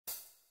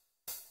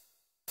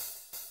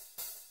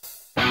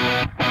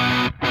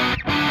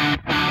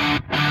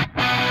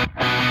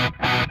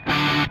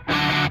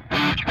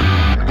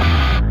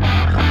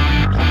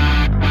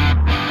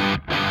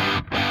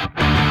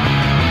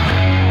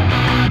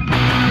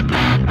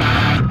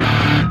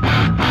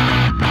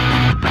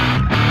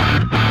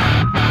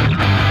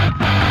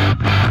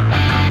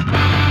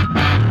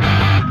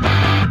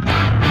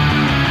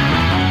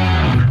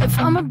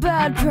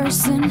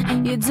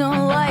Person, you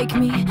don't like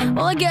me.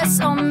 Well, I guess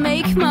I'll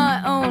make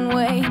my own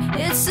way.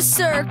 It's a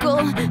circle,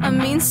 a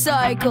mean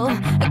cycle.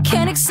 I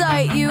can't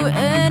excite you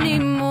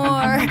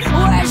anymore.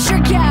 Where's your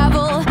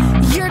gavel,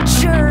 your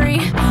jury?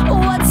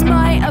 What's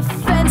my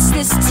offense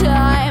this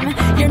time?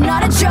 You're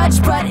not a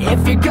judge, but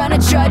if you're gonna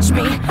judge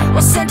me,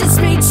 well, sentence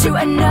me to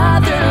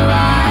another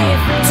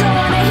life. Don't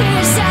wanna hear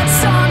your sad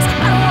songs,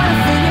 I don't wanna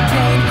feel your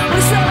pain. We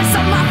swear it's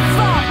not my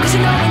fault, cause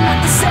you know we're not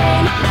the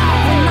same.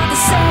 We're not the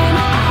same.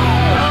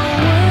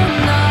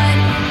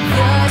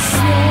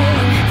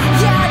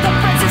 Yeah, the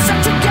friends are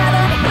stuck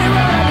together. We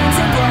wrote our names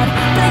in blood,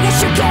 but I guess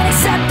you can't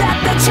accept that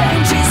the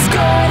change is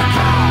good.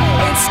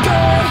 It's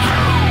good.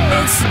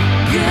 It's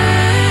good.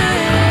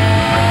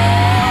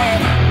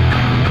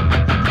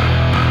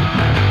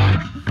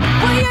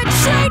 Will you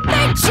treat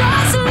me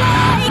just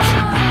like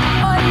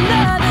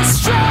another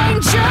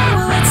stranger?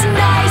 Well, it's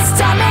nice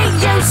to meet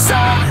you, so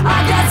I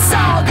guess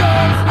I'll go.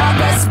 I'll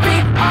best be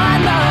on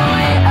the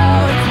way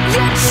out.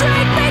 You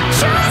treat me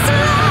just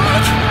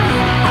like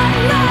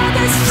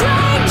another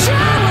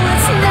stranger. Well,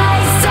 it's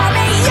nice to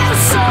meet you,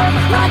 so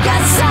I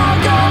guess I'll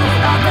go.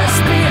 I'll best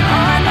be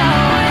on the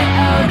way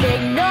out.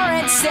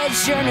 Ignorance says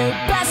your new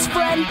best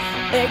friend.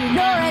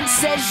 Ignorance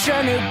says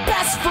your new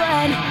best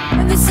friend.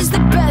 And this is the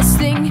best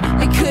thing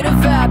that could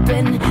have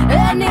happened.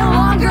 Any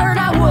longer and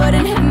I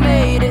wouldn't have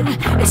made it.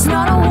 It's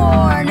not a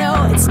war,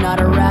 no, it's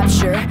not a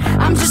rapture.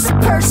 I'm just a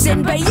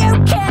person, but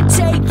you can't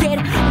take it.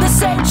 The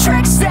same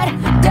tricks that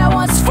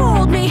once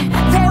fooled me,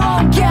 they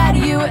won't get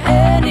you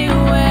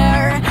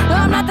anywhere.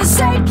 I'm not the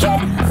same kid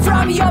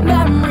from your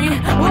memory.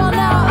 Well,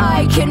 now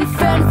I can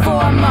fend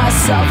for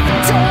myself.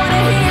 Don't wanna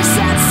hear your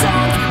sad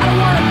songs, I don't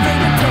wanna feel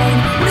your pain.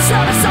 But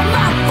it's not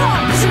my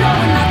fault, cause you know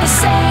we're not the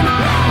same.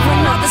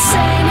 We're not the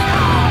same.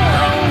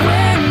 Oh,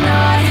 we're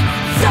not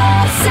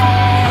the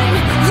same.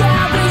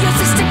 Yeah, we used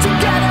to stick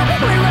together.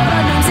 We wrote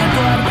our names in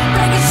blood, but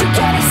I guess you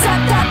can't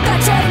accept that the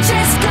change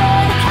is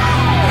good.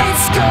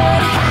 It's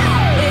good.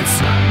 It's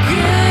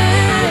good.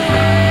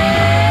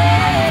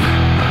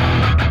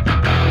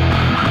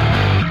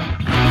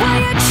 Will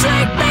you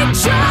treat me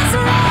just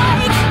like